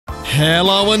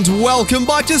Hello and welcome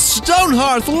back to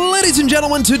Stonehearth. Ladies and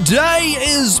gentlemen, today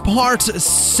is part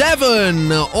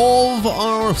 7 of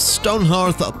our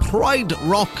Stonehearth Pride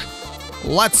Rock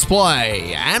Let's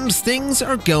Play, and things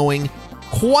are going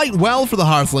quite well for the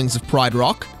Hearthlings of Pride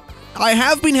Rock. I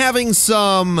have been having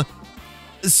some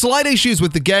slight issues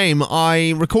with the game.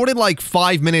 I recorded like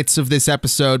 5 minutes of this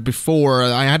episode before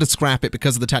I had to scrap it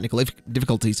because of the technical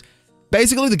difficulties.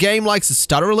 Basically, the game likes to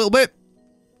stutter a little bit.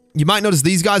 You might notice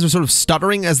these guys are sort of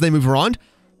stuttering as they move around.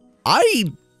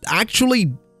 I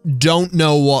actually don't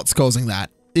know what's causing that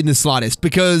in the slightest,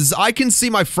 because I can see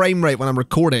my frame rate when I'm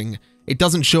recording. It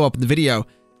doesn't show up in the video.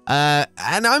 And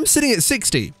I'm sitting at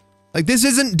 60. Like, this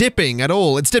isn't dipping at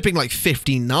all. It's dipping like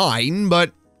 59,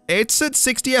 but it's at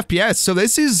 60 FPS, so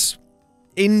this is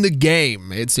in the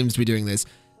game. It seems to be doing this.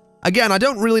 Again, I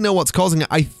don't really know what's causing it.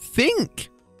 I think...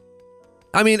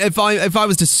 I mean, if I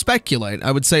was to speculate,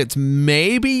 I would say it's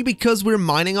maybe because we're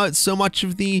mining out so much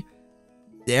of the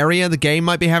area the game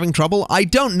might be having trouble. I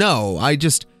don't know.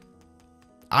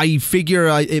 I figure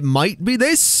it might be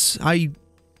this. I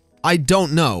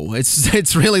don't know.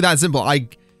 It's really that simple. I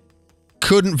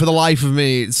couldn't for the life of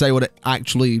me say what it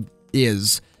actually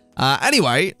is.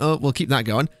 Anyway, we'll keep that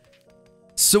going.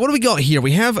 So what do we got here?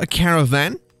 We have a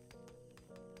caravan.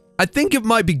 I think it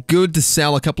might be good to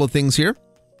sell a couple of things here.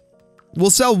 We'll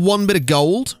sell 1 bit of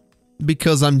gold,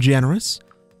 because I'm generous.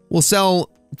 We'll sell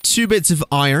 2 bits of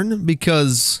iron,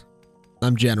 because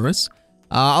I'm generous.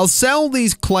 I'll sell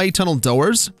these clay tunnel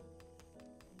doors,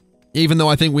 even though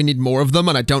I think we need more of them,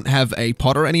 and I don't have a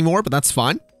potter anymore, but that's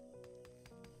fine.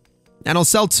 And I'll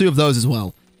sell 2 of those as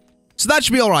well. So that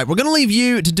should be alright. We're going to leave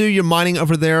you to do your mining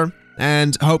over there,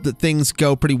 and hope that things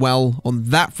go pretty well on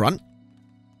that front.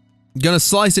 Gonna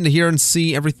slice into here and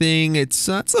see everything. It's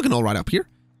looking alright up here.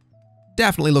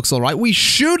 Definitely looks alright. We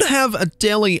should have a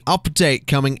daily update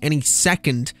coming any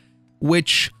second,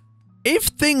 which, if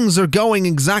things are going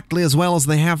exactly as well as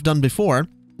they have done before,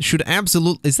 should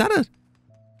absolutely... Is that a...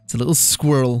 It's a little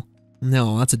squirrel.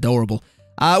 No, that's adorable.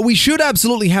 We should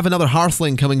absolutely have another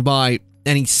Hearthling coming by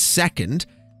any second,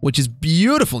 which is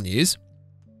beautiful news.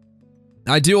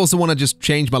 I do also want to just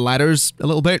change my ladders a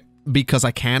little bit, because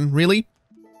I can, really.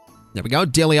 There we go.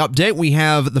 Daily update. We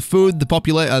have the food,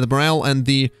 the morale, and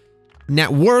the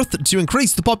net worth to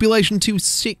increase the population to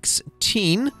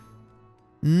 16.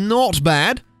 Not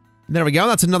bad. There we go.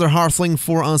 That's another Hearthling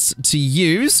for us to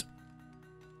use.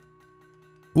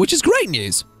 Which is great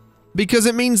news, because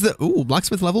it means that... Ooh,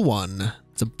 blacksmith level 1.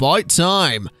 It's about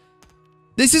time.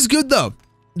 This is good, though,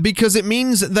 because it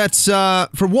means that,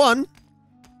 for one,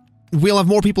 we'll have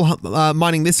more people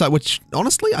mining this side, which,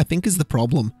 honestly, I think is the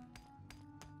problem.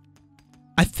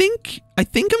 I think I'm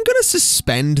going to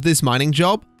suspend this mining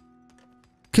job.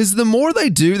 Because the more they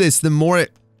do this, the more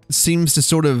it seems to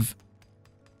sort of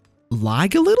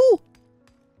lag a little.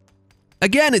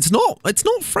 Again, it's not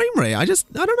frame rate. I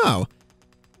don't know.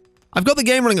 I've got the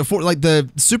game running at like the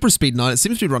super speed now. It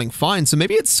seems to be running fine. So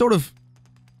maybe it's sort of...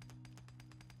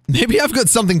 Maybe I've got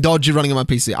something dodgy running on my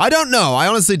PC. I don't know. I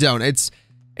honestly don't.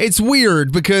 It's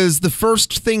weird, because the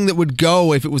first thing that would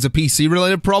go if it was a PC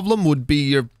related problem would be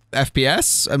your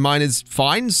FPS, and mine is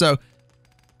fine. So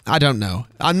I don't know.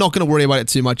 I'm not going to worry about it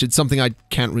too much. It's something I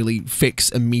can't really fix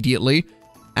immediately.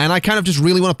 And I kind of just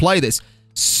really want to play this.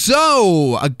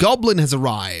 So, a goblin has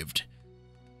arrived.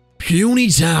 Puny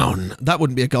Town. That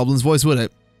wouldn't be a goblin's voice, would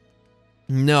it?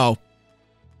 No.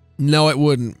 No, it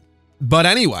wouldn't. But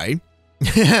anyway.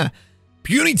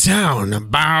 Puny Town,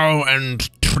 bow and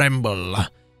tremble.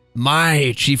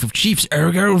 My chief of chiefs,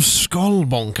 Ergo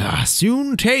Skullbonker,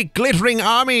 soon take glittering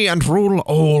army and rule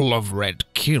all of Red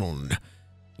Kiln.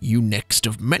 You next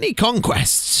of many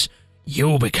conquests,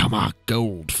 you become our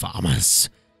gold farmers.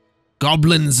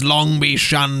 Goblins long be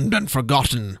shunned and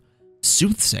forgotten.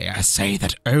 Soothsayers say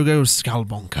that Ergo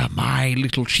Skullbonker, my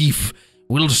little chief,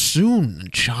 will soon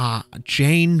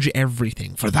change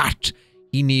everything. For that,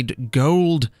 he need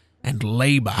gold and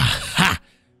labor. Ha!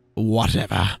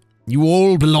 Whatever. You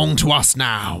all belong to us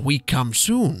now. We come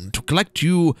soon to collect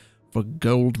you for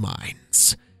gold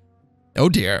mines. Oh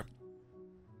dear.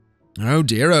 Oh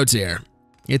dear, oh dear.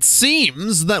 It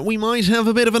seems that we might have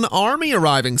a bit of an army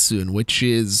arriving soon, which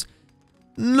is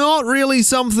not really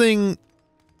something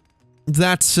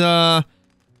that,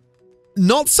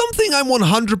 not something I'm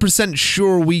 100%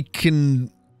 sure we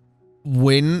can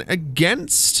win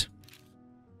against.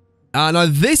 Now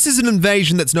this is an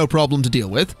invasion that's no problem to deal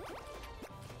with.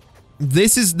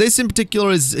 This in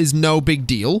particular is no big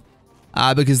deal,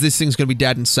 because this thing's going to be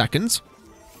dead in seconds.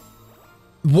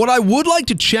 What I would like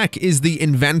to check is the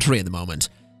inventory at the moment.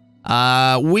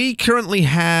 We currently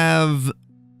have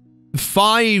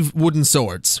 5 wooden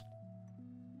swords.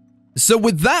 So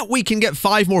with that, we can get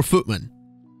 5 more footmen.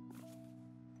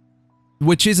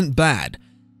 Which isn't bad.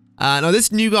 Now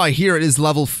this new guy here is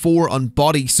level 4 on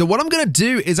body. So what I'm going to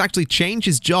do is actually change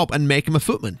his job and make him a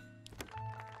footman.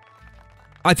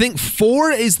 I think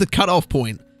 4 is the cutoff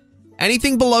point.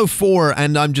 Anything below 4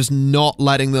 and I'm just not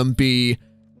letting them be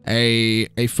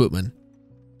a footman.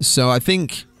 So I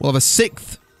think we'll have a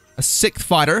sixth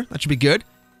fighter. That should be good.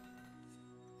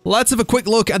 Let's have a quick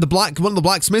look at one of the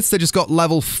blacksmiths. They just got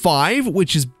level 5,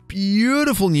 which is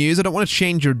beautiful news. I don't want to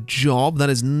change your job.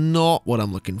 That is not what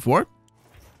I'm looking for.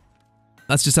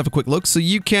 Let's just have a quick look. So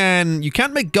you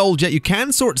can't make gold yet. You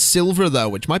can sort silver though,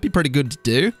 which might be pretty good to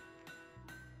do.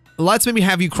 Let's maybe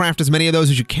have you craft as many of those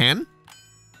as you can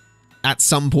at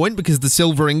some point, because the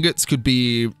silver ingots could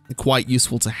be quite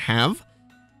useful to have.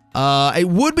 It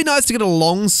would be nice to get a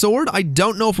long sword. I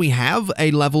don't know if we have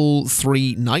a level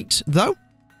 3 knight though.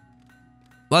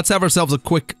 Let's have ourselves a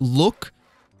quick look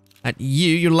at you.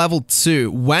 You're level 2.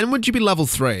 When would you be level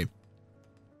 3?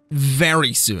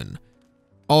 Very soon.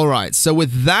 Alright, so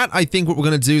with that, I think what we're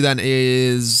going to do then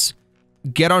is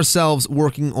get ourselves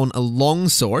working on a long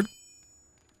sword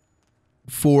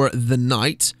for the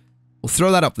knight. We'll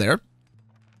throw that up there.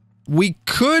 We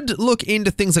could look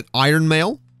into things like iron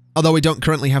mail, although we don't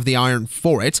currently have the iron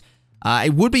for it.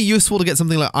 It would be useful to get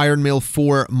something like iron mail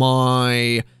for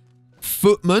my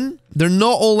footmen. They're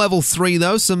not all level 3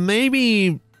 though, so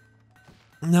maybe...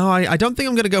 No, I don't think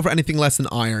I'm going to go for anything less than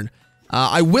iron.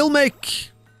 I will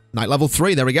make knight level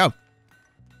 3. There we go.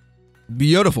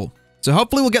 Beautiful. So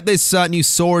hopefully we'll get this new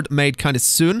sword made kind of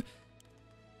soon.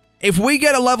 If we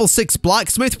get a level 6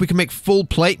 blacksmith, we can make full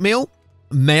plate mail.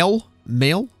 Mail?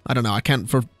 I don't know. I can't...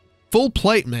 For full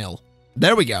plate mail.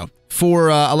 There we go. For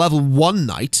a level 1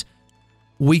 knight.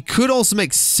 We could also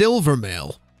make silver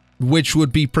mail, which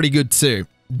would be pretty good too,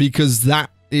 because that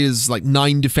is like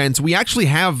 9 defense. We actually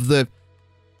have the...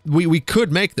 We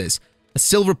could make this. A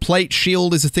silver plate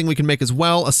shield is a thing we can make as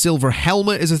well. A silver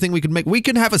helmet is a thing we could make. We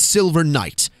could have a silver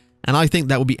knight, and I think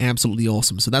that would be absolutely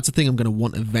awesome. So that's a thing I'm going to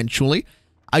want eventually.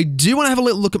 I do want to have a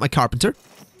little look at my carpenter,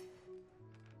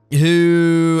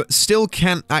 who still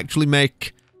can't actually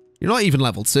make... You're not even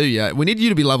level 2 yet. We need you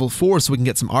to be level 4 so we can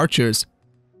get some archers.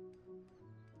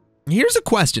 Here's a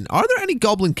question. Are there any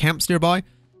goblin camps nearby?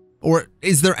 Or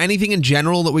is there anything in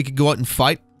general that we could go out and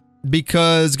fight?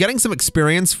 Because getting some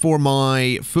experience for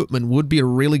my footmen would be a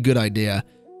really good idea.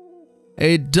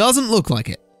 It doesn't look like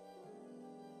it.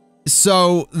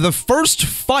 So, the first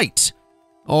fight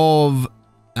of...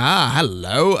 Ah,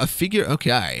 hello, a figure...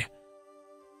 Okay.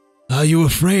 Are you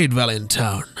afraid,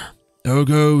 Valentown?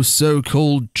 Ogo's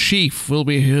so-called chief will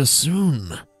be here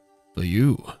soon. For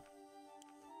you.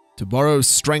 To borrow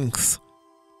strength.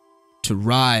 To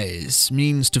rise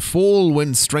means to fall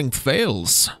when strength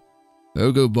fails.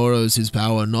 Ogo borrows his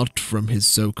power not from his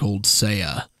so-called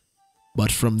sayer, but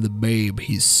from the babe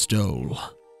he stole.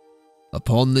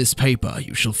 Upon this paper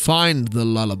you shall find the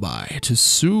lullaby to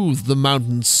soothe the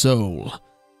mountain soul.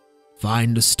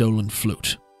 Find a stolen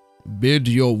flute. Bid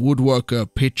your woodworker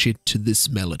pitch it to this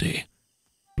melody.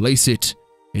 Place it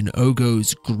in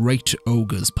Ogo's great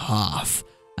ogre's path,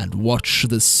 and watch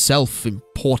the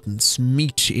self-importance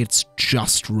meet its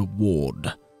just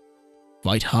reward.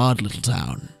 Fight hard, little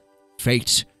town.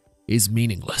 Fate is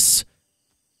meaningless.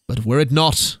 But were it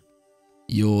not,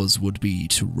 yours would be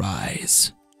to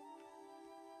rise.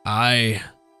 I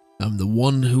am the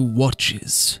one who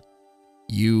watches.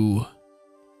 You,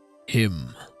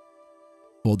 him,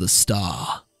 for the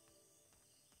star,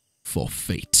 for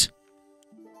fate.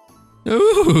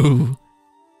 Ooh!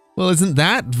 Well, isn't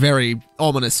that very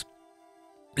ominous?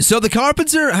 So the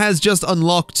carpenter has just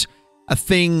unlocked a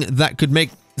thing that could make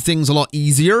things a lot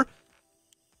easier,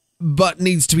 but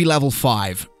needs to be level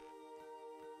 5.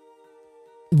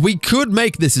 We could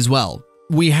make this as well.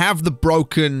 We have the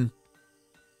broken...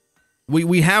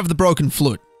 We have the broken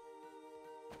flute.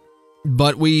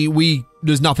 But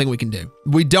there's nothing we can do.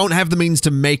 We don't have the means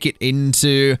to make it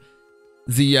into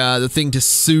the thing to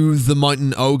soothe the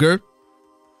mountain ogre.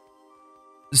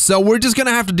 So we're just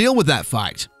gonna have to deal with that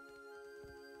fact.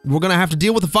 We're gonna have to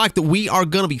deal with the fact that we are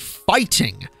gonna be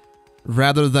fighting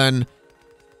rather than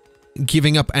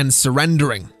giving up and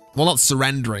surrendering. Well, not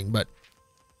surrendering, but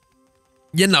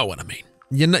you know what I mean.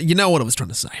 You know what I was trying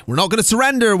to say. We're not gonna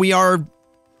surrender. We are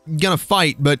gonna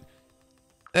fight, but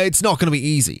it's not gonna be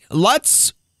easy.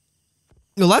 Let's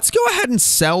go ahead and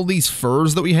sell these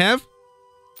furs that we have,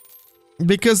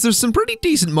 because there's some pretty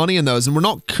decent money in those, and we're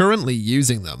not currently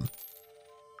using them.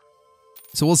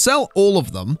 So we'll sell all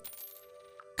of them,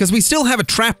 because we still have a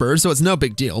trapper, so it's no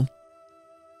big deal.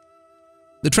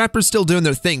 The trapper's still doing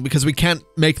their thing, because we can't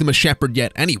make them a shepherd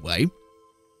yet anyway.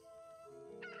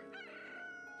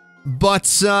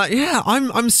 But, yeah,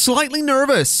 I'm slightly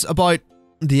nervous about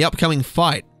the upcoming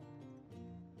fight.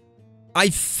 I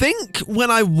think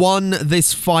when I won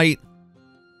this fight,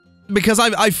 because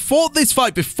I've fought this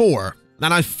fight before,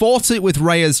 and I fought it with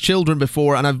Rhea's children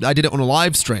before, and I did it on a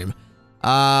live stream.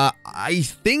 I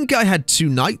think I had 2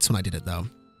 knights when I did it, though.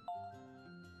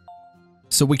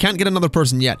 So we can't get another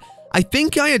person yet. I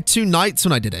think I had 2 knights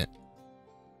when I did it.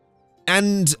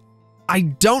 And I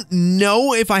don't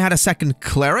know if I had a second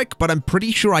cleric, but I'm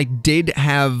pretty sure I did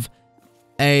have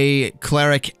a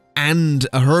cleric and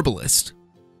a herbalist.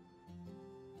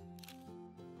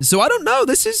 So I don't know.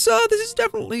 This is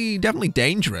definitely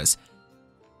dangerous.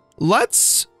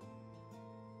 Let's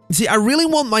see. I really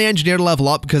want my engineer to level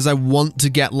up because I want to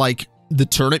get like the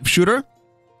turnip shooter.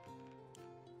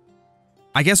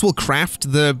 I guess we'll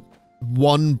craft the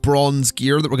 1 bronze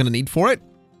gear that we're going to need for it.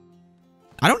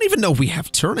 I don't even know if we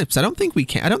have turnips. I don't think we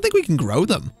can. I don't think we can grow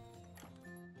them.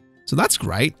 So that's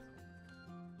great.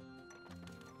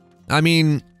 I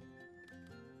mean,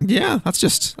 yeah, that's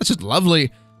just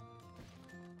lovely.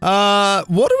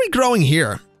 What are we growing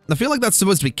here? I feel like that's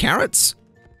supposed to be carrots.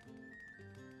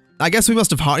 I guess we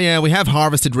must have, yeah, we have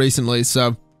harvested recently,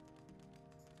 so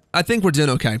I think we're doing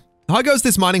okay. How goes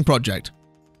this mining project?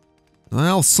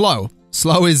 Well, slow.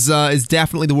 Slow is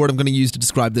definitely the word I'm going to use to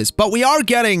describe this. But we are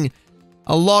getting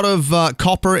a lot of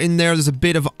copper in there. There's a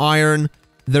bit of iron.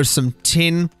 There's some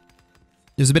tin.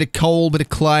 There's a bit of coal, a bit of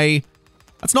clay.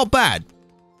 That's not bad.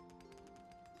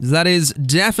 That is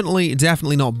definitely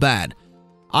not bad.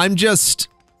 I'm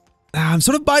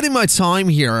sort of biding my time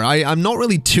here. I'm not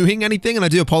really doing anything, and I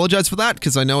do apologize for that,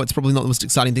 because I know it's probably not the most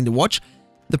exciting thing to watch.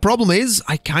 The problem is,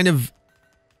 I kind of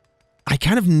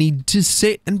need to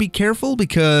sit and be careful,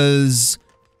 because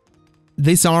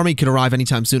this army could arrive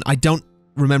anytime soon. I don't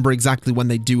remember exactly when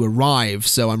they do arrive,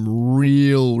 so I'm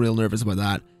real nervous about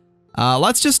that.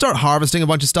 Let's just start harvesting a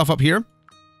bunch of stuff up here.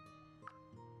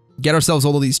 Get ourselves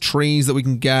all of these trees that we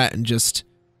can get, and just,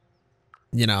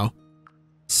 you know,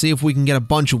 see if we can get a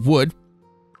bunch of wood.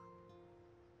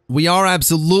 We are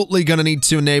absolutely going to need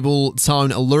to enable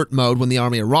town alert mode when the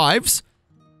army arrives.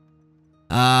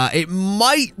 It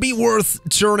might be worth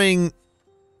turning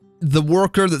the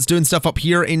worker that's doing stuff up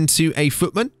here into a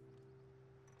footman.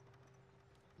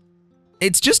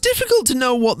 It's just difficult to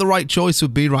know what the right choice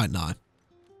would be right now.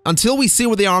 Until we see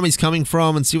where the army's coming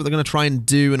from and see what they're going to try and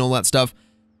do and all that stuff.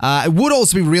 It would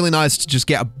also be really nice to just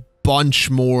get a bunch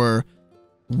more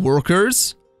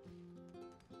workers.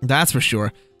 That's for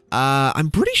sure. I'm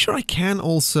pretty sure I can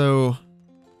also...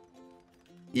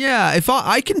 Yeah, if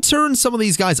I can turn some of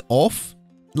these guys off.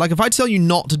 Like, if I tell you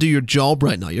not to do your job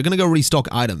right now, you're going to go restock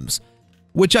items.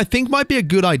 Which I think might be a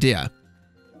good idea.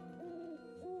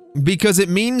 Because it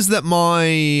means that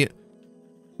my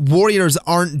warriors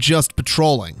aren't just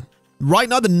patrolling. Right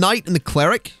now, the knight and the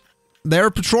cleric,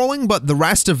 they're patrolling, but the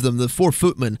rest of them, the 4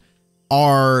 footmen,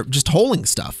 are just hauling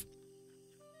stuff.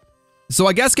 So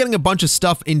I guess getting a bunch of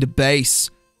stuff into base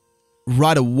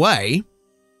right away,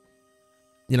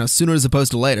 you know, sooner as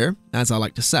opposed to later, as I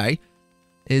like to say,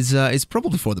 is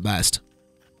probably for the best.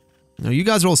 Now, you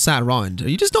guys are all sat around. Are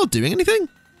you just not doing anything?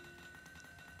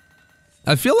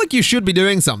 I feel like you should be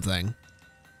doing something.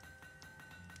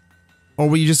 Or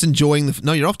were you just enjoying the...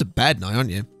 No, you're off to bed now, aren't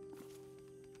you?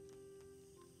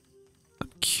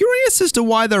 I'm curious as to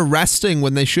why they're resting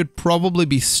when they should probably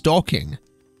be stalking.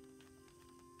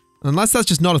 Unless that's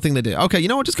just not a thing they do. Okay, you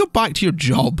know what? Just go back to your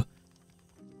job.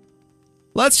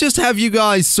 Let's just have you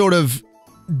guys sort of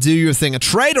do your thing. A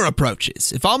trader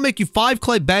approaches. If I'll make you 5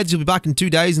 clay beds, you'll be back in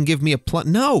 2 days and give me a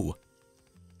No.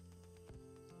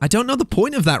 I don't know the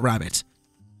point of that rabbit.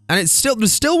 And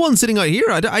there's still one sitting out here.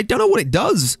 I don't know what it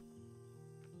does.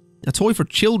 A toy for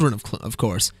children, of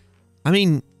course. I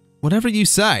mean, whatever you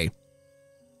say.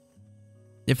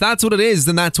 If that's what it is,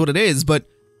 then that's what it is, but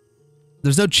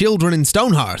there's no children in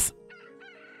Stonehearth.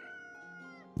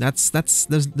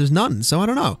 There's none, so I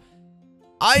don't know.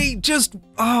 I just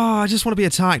want to be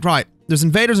attacked. Right, there's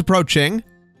invaders approaching.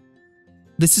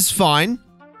 This is fine.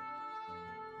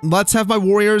 Let's have my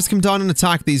warriors come down and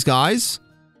attack these guys.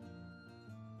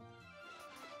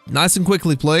 Nice and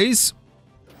quickly, please.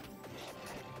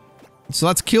 So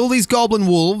let's kill these goblin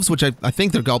wolves, which I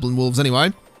think they're goblin wolves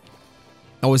anyway.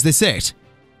 Oh, is this it?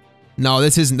 No,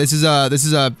 this isn't. This is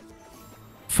a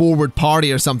forward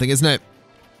party or something, isn't it?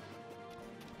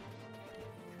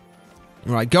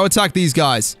 Alright, go attack these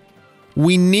guys.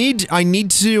 I need to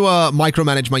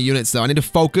micromanage my units, though. I need to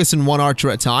focus on one archer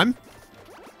at a time.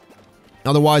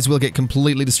 Otherwise, we'll get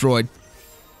completely destroyed.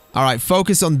 Alright,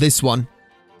 focus on this one.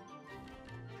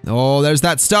 Oh, there's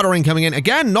that stuttering coming in.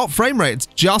 Again, not frame rate. It's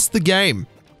just the game.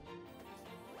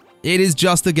 It is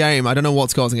just the game. I don't know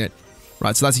what's causing it.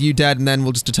 Right, so that's you dead, and then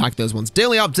we'll just attack those ones.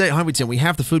 Daily update, how are we doing? We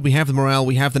have the food, we have the morale,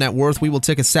 we have the net worth. We will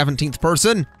take a 17th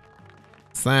person.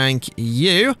 Thank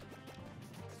you.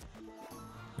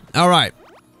 Alright.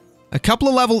 A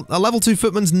level 2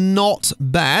 footman's not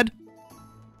bad.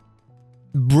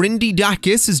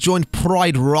 Brindidakis has joined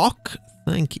Pride Rock.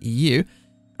 Thank you.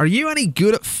 Are you any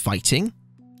good at fighting?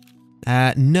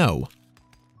 No.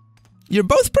 You're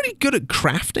both pretty good at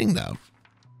crafting, though.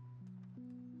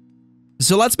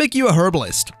 So let's make you a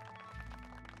herbalist.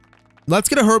 Let's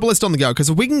get a herbalist on the go, because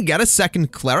if we can get a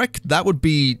second cleric, that would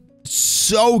be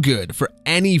so good for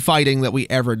any fighting that we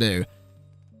ever do.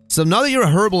 So now that you're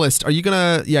a herbalist, are you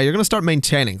gonna... Yeah, you're gonna start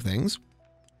maintaining things.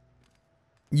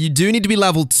 You do need to be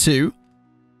level 2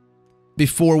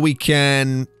 before we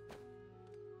can,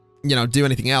 you know, do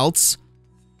anything else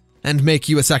and make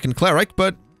you a second cleric,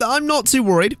 but I'm not too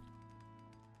worried.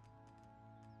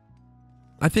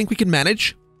 I think we can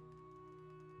manage.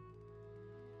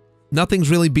 Nothing's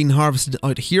really been harvested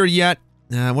out here yet.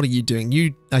 What are you doing?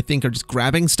 You, I think, are just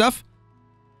grabbing stuff.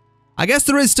 I guess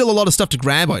there is still a lot of stuff to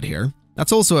grab out here.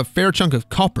 That's also a fair chunk of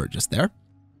copper just there.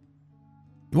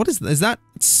 What is that?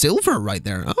 It's silver right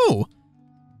there. Oh.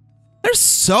 There's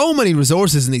so many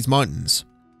resources in these mountains.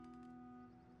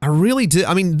 I really do.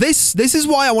 I mean, this is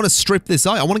why I want to strip this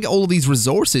out. I want to get all of these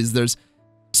resources. There's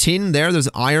tin there. There's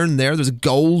iron there. There's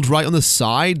gold right on the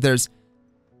side. There's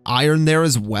iron there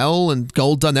as well, and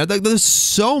gold down there. There's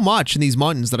so much in these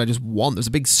mountains that I just want. There's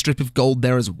a big strip of gold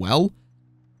there as well.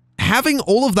 Having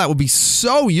all of that would be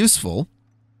so useful.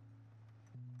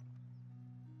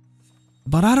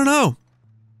 But I don't know.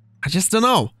 I just don't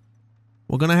know.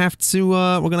 We're gonna have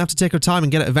to take our time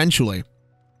and get it eventually.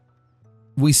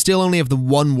 We still only have the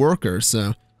one worker,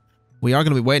 so we are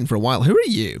gonna be waiting for a while. Who are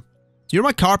you? You're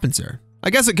my carpenter. I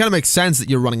guess it kind of makes sense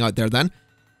that you're running out there then.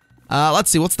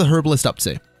 Let's see, what's the herbalist up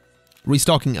to?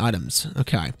 Restocking items.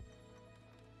 Okay.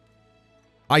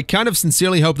 I kind of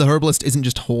sincerely hope the herbalist isn't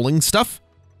just hauling stuff.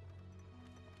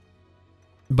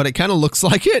 But it kind of looks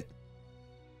like it.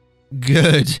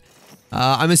 Good.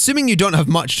 I'm assuming you don't have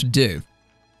much to do.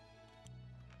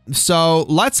 So,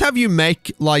 let's have you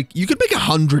make, like, you could make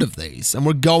 100 of these, and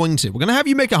we're going to. We're going to have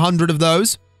you make 100 of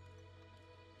those.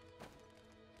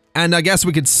 And I guess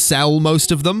we could sell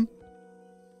most of them.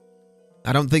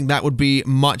 I don't think that would be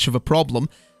much of a problem.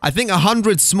 I think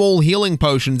 100 small healing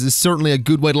potions is certainly a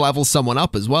good way to level someone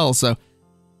up as well, so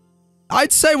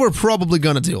I'd say we're probably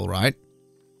gonna do alright.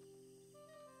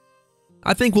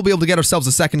 I think we'll be able to get ourselves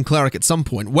a second cleric at some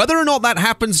point. Whether or not that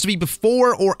happens to be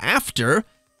before or after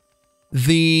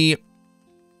the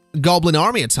goblin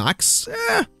army attacks,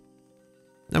 I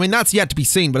mean, that's yet to be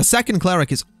seen, but a second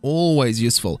cleric is always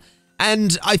useful.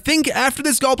 And I think after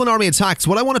this goblin army attacks,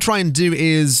 what I want to try and do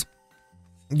is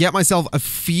get myself a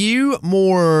few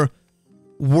more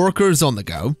workers on the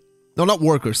go. No, not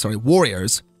workers, sorry,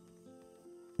 warriors.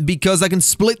 Because I can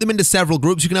split them into several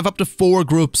groups. You can have up to 4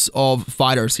 groups of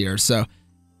fighters here, so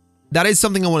that is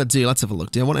something I want to do. Let's have a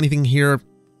look. Do I want anything here?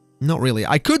 Not really.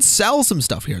 I could sell some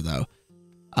stuff here, though.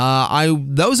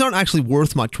 Those aren't actually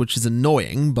worth much, which is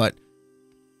annoying, but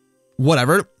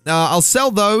whatever. I'll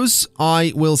sell those.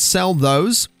 I will sell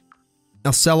those.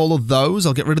 I'll sell all of those.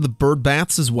 I'll get rid of the bird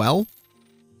baths as well.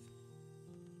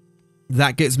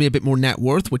 That gets me a bit more net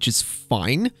worth, which is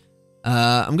fine.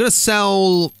 I'm going to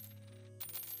sell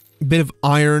a bit of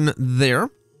iron there.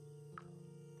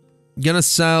 Gonna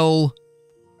sell...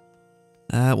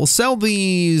 we'll sell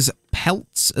these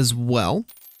pelts as well,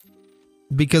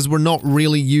 because we're not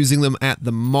really using them at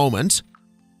the moment.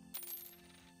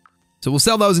 So we'll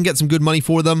sell those and get some good money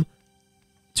for them.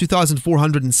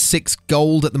 2,406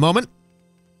 gold at the moment.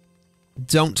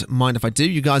 Don't mind if I do.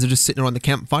 You guys are just sitting around the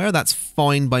campfire. That's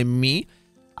fine by me.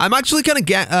 I'm actually kind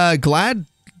of glad...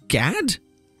 Gad?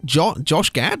 Josh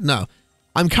Gad? No.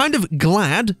 I'm kind of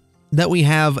glad that we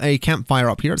have a campfire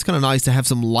up here. It's kind of nice to have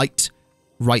some light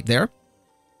right there.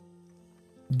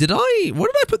 Where did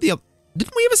I put the...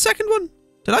 Didn't we have a second one?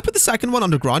 Did I put the second one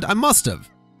underground? I must have.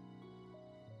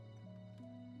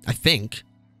 I think.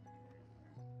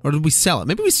 Or did we sell it?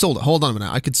 Maybe we sold it. Hold on a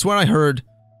minute. I could swear I heard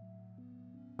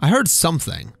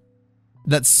something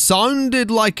that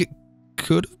sounded like it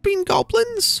could have been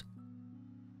goblins.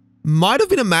 Might have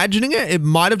been imagining it. It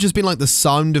might have just been like the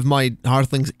sound of my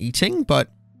hearthlings eating,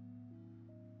 but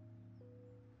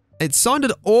it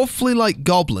sounded awfully like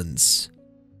goblins.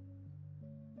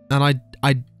 And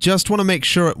I just want to make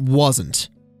sure it wasn't.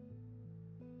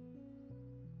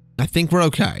 I think we're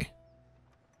okay.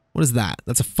 What is that?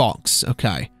 That's a fox.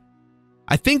 Okay.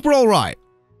 I think we're all right.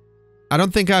 I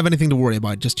don't think I have anything to worry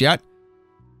about just yet.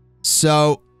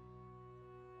 So,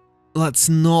 let's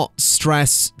not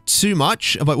stress too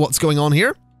much about what's going on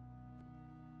here.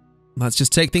 Let's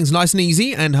just take things nice and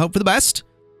easy and hope for the best.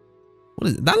 What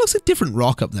is it? That looks like different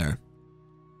rock up there.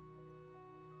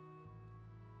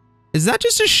 Is that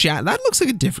just a that looks like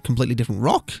a completely different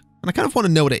rock. And I kind of want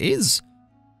to know what it is.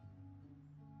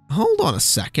 Hold on a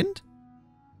second.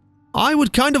 I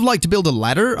would kind of like to build a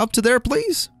ladder up to there,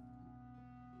 please.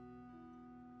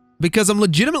 Because I'm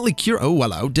legitimately curious. Oh,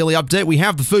 hello. Daily update. We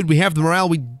have the food. We have the morale.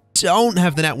 We don't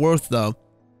have the net worth, though.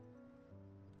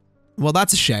 Well,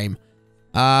 that's a shame.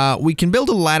 We can build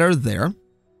a ladder there.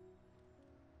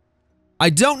 I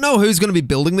don't know who's going to be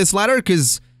building this ladder,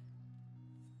 because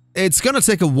it's going to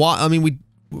take a while. I mean,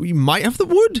 we might have the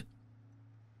wood.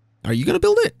 Are you going to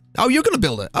build it? Oh, you're going to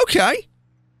build it. Okay.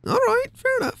 All right.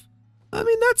 Fair enough. I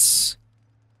mean, that's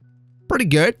pretty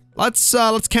good. Let's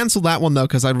cancel that one, though,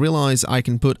 because I realize I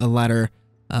can put a ladder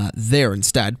there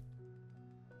instead.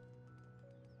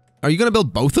 Are you going to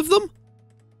build both of them?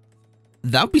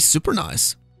 That would be super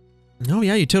nice. Oh,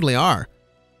 yeah, you totally are.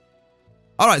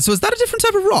 All right, so is that a different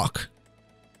type of rock?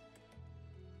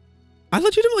 I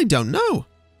legitimately don't know.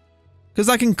 Because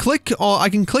I can click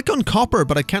on copper,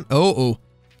 but I can't... Oh.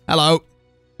 Hello.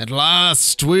 At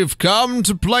last, we've come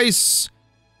to place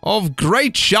of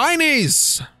great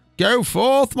shinies. Go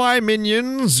forth, my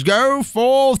minions. Go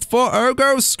forth for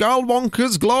Ogo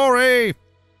Skullwonker's glory.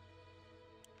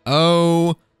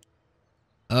 Oh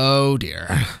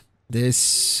dear.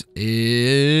 This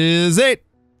is it.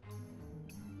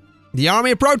 The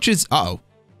army approaches. Uh-oh.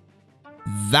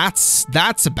 That's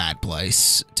a bad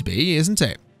place to be, isn't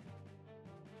it?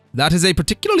 That is a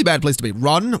particularly bad place to be.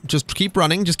 Run. Just keep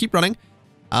running. Just keep running.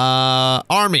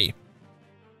 Army.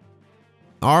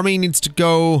 Army needs to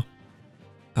go...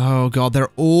 Oh, God.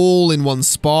 They're all in one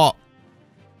spot.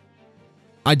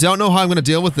 I don't know how I'm going to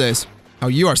deal with this. Oh,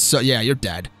 you are so... Yeah, you're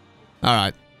dead. All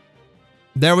right.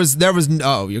 There was...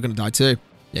 Oh, you're going to die too.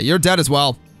 Yeah, you're dead as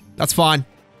well. That's fine.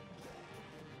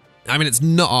 I mean, it's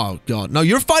not... Oh, God. No,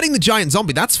 you're fighting the giant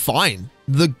zombie. That's fine.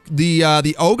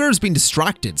 The ogre's been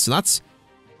distracted, so that's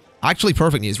actually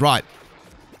perfect news. Right.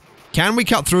 Can we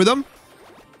cut through them?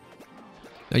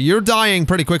 Now, you're dying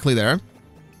pretty quickly there.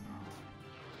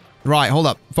 Right, hold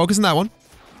up. Focus on that one.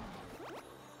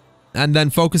 And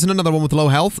then focus on another one with low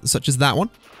health, such as that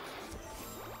one.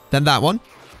 Then that one.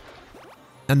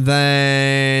 And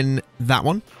then that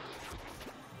one.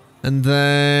 And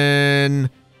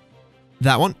then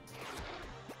that one.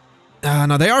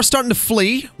 Now they are starting to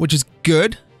flee, which is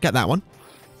good. Get that one.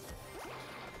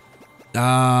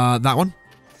 That one.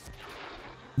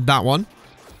 That one.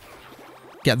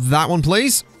 Get that one,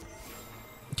 please.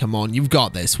 Come on, you've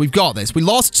got this. We've got this. We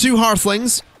lost 2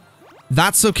 Hearthlings.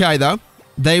 That's okay, though.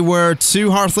 They were 2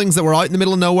 Hearthlings that were out in the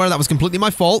middle of nowhere. That was completely my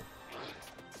fault.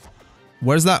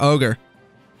 Where's that ogre?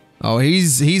 Oh,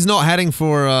 he's not heading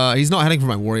for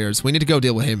my warriors. We need to go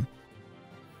deal with him.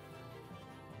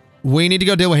 We need to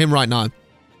go deal with him right now.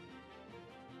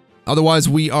 Otherwise,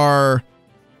 we are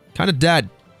kind of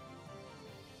dead.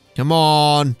 Come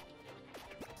on.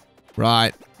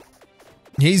 Right.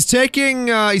 He's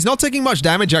not taking much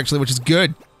damage, actually, which is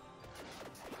good.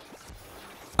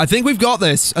 I think we've got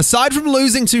this. Aside from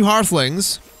losing 2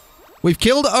 Hearthlings, we've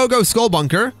killed Ogo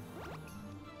Skullbunker.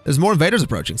 There's more invaders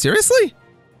approaching. Seriously?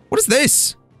 What is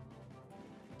this?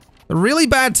 A really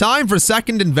bad time for a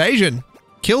second invasion.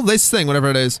 Kill this thing, whatever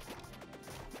it is.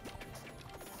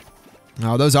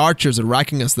 Oh, those archers are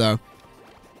wrecking us, though.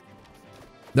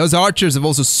 Those archers have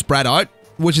also spread out,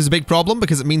 which is a big problem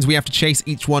because it means we have to chase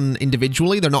each one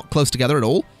individually. They're not close together at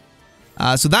all.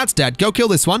 So that's dead. Go kill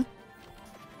this one.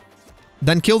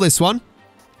 Then kill this one.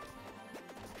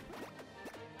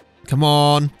 Come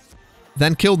on.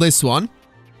 Then kill this one.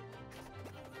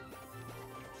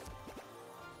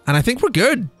 And I think we're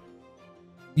good.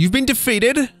 You've been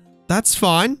defeated. That's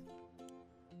fine.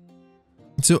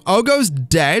 So Ogo's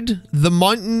dead. The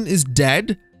mountain is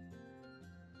dead.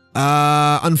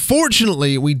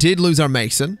 Unfortunately, we did lose our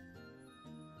mason.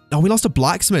 Oh, we lost a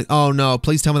blacksmith. Oh no,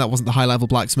 please tell me that wasn't the high level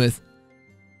blacksmith.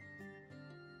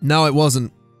 No, it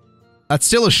wasn't. That's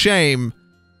still a shame.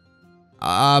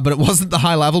 But it wasn't the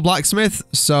high level blacksmith,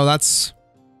 so that's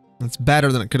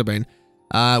better than it could have been.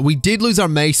 We did lose our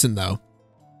mason though.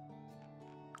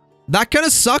 That kind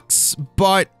of sucks,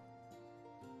 but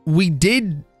we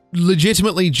did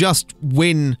legitimately just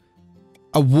win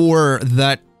a war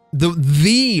that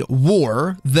the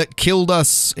war that killed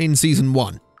us in season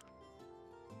 1.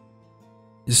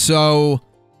 So,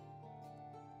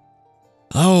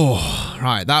 oh,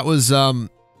 right, that was that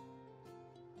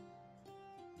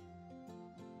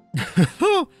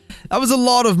was a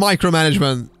lot of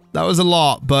micromanagement. That was a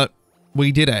lot, but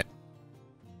we did it.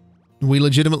 We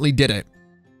legitimately did it.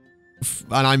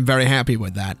 And I'm very happy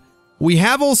with that. We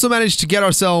have also managed to get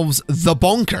ourselves the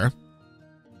bonker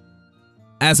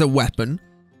as a weapon.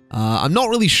 I'm not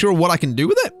really sure what I can do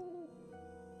with it.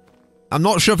 I'm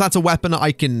not sure if that's a weapon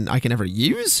I can ever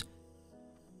use.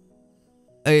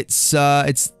 It's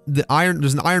the iron.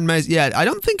 There's an iron mace. Yeah, I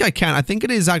don't think I can. I think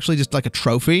it is actually just like a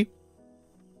trophy,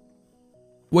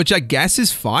 which I guess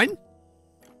is fine.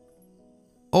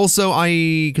 Also,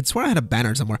 I could swear I had a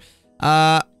banner somewhere.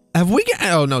 Have we got...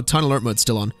 Oh, no. Time alert mode's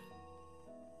still on.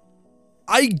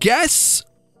 I guess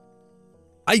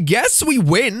we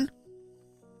win.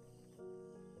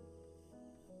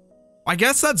 I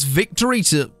guess that's victory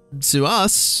to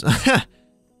us.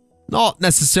 Not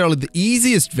necessarily the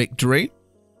easiest victory.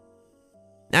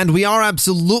 And we are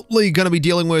absolutely going to be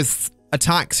dealing with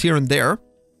attacks here and there.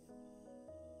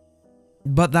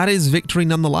 But that is victory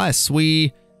nonetheless.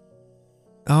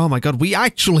 Oh my god, we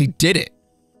actually did it.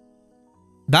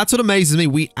 That's what amazes me.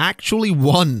 We actually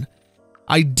won.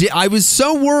 I was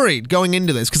so worried going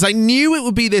into this because I knew it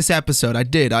would be this episode. I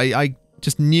did. I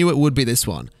just knew it would be this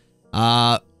one.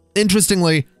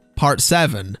 Interestingly, part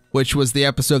 7, which was the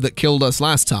episode that killed us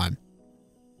last time.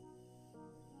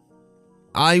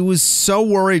 I was so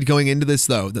worried going into this,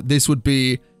 though, that this would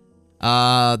be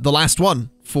the last one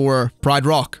for Pride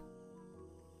Rock.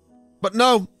 But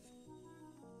no.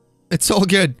 It's all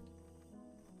good.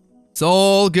 It's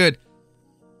all good.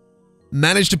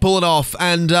 Managed to pull it off.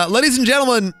 And ladies and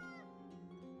gentlemen,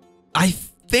 I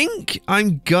think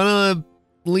I'm gonna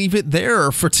leave it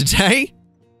there for today.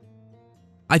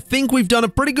 I think we've done a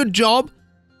pretty good job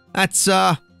at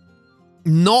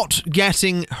not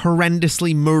getting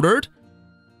horrendously murdered.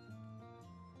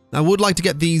 I would like to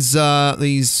get these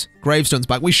gravestones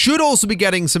back. We should also be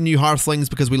getting some new hearthlings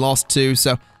because we lost 2.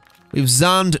 So we've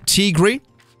Zand Tigri,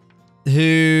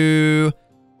 who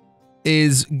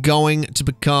is going to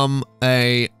become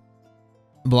a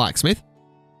blacksmith.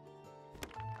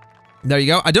 There you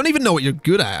go. I don't even know what you're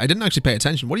good at. I didn't actually pay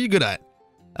attention. What are you good at?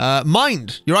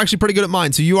 Mind. You're actually pretty good at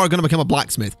mind, so you are going to become a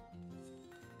blacksmith.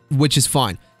 Which is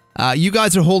fine. You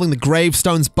guys are holding the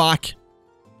gravestones back.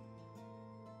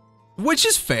 Which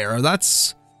is fair.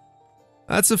 That's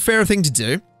a fair thing to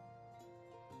do.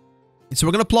 So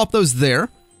we're going to plop those there.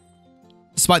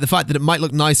 Despite the fact that it might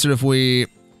look nicer if we...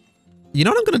 You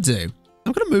know what I'm going to do?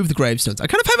 I'm going to move the gravestones. I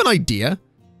kind of have an idea.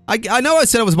 I know I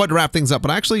said I was about to wrap things up,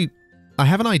 but actually, I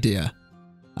have an idea.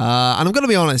 And I'm going to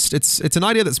be honest, it's an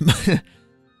idea that's...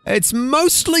 it's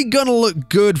mostly going to look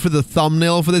good for the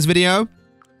thumbnail for this video.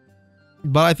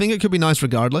 But I think it could be nice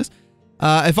regardless.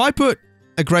 If I put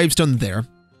a gravestone there,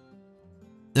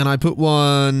 and I put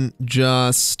one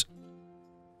just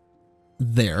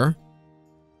there,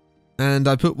 and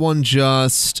I put one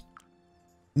just...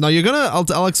 Now you're gonna...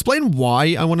 I'll explain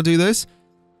why I want to do this.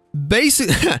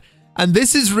 Basically... And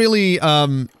this is really...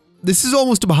 this is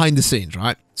almost a behind the scenes,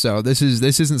 right? So this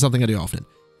isn't something I do often.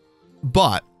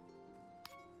 But...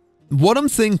 What I'm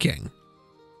thinking...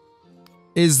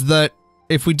 is that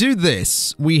if we do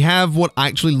this, we have what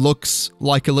actually looks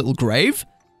like a little grave.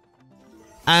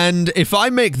 And if I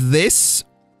make this...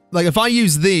 Like, if I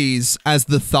use these as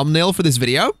the thumbnail for this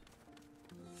video...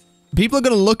 People are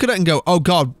going to look at it and go, oh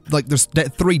god, like there's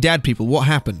 3 dead people, what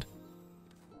happened?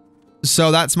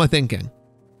 So that's my thinking.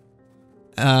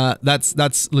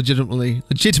 That's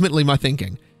legitimately my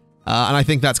thinking. And I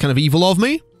think that's kind of evil of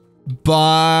me,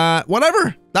 but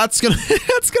whatever. That's gonna be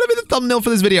the thumbnail for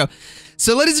this video.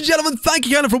 So ladies and gentlemen, thank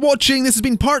you again for watching. This has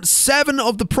been part 7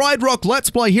 of the Pride Rock Let's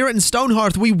Play here in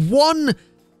Stonehearth. We won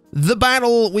the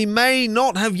battle. We may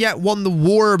not have yet won the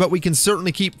war, but we can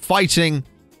certainly keep fighting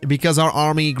because our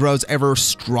army grows ever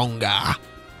stronger.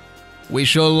 We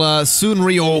shall soon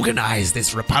reorganize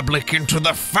this republic into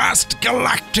the first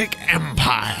galactic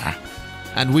empire.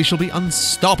 And we shall be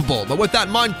unstoppable. But with that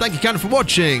in mind, thank you kind of for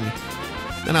watching.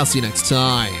 And I'll see you next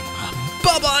time.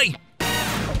 Bye-bye!